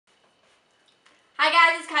Hi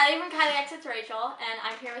guys, it's Kylie from Kylie X. It's Rachel, and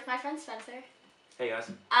I'm here with my friend Spencer. Hey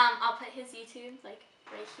guys. I'll put his YouTube like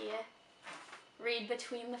right here. Read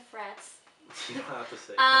between the frets. You don't have to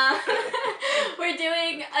say. We're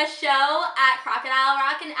doing a show at Crocodile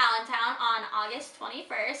Rock in Allentown on August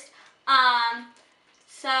 21st.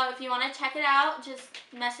 So if you want to check it out, just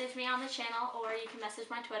message me on the channel, or you can message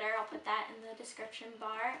my Twitter. I'll put that in the description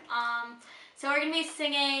bar. So we're gonna be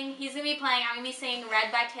singing. He's gonna be playing. I'm gonna be singing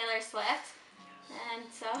 "Red" by Taylor Swift. And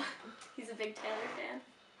so, he's a big Taylor fan.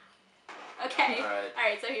 Okay.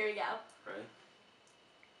 Alright, so here we go. Ready?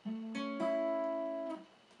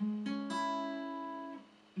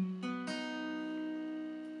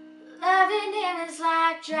 Loving him is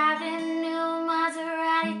like driving a new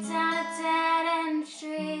Maserati down a dead-end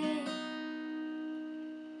street.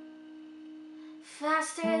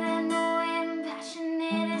 Faster than the wind,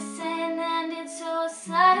 passionate as sin, ended so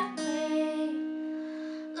suddenly.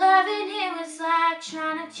 Loving him is like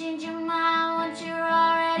trying to change your mind once you're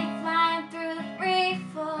already flying through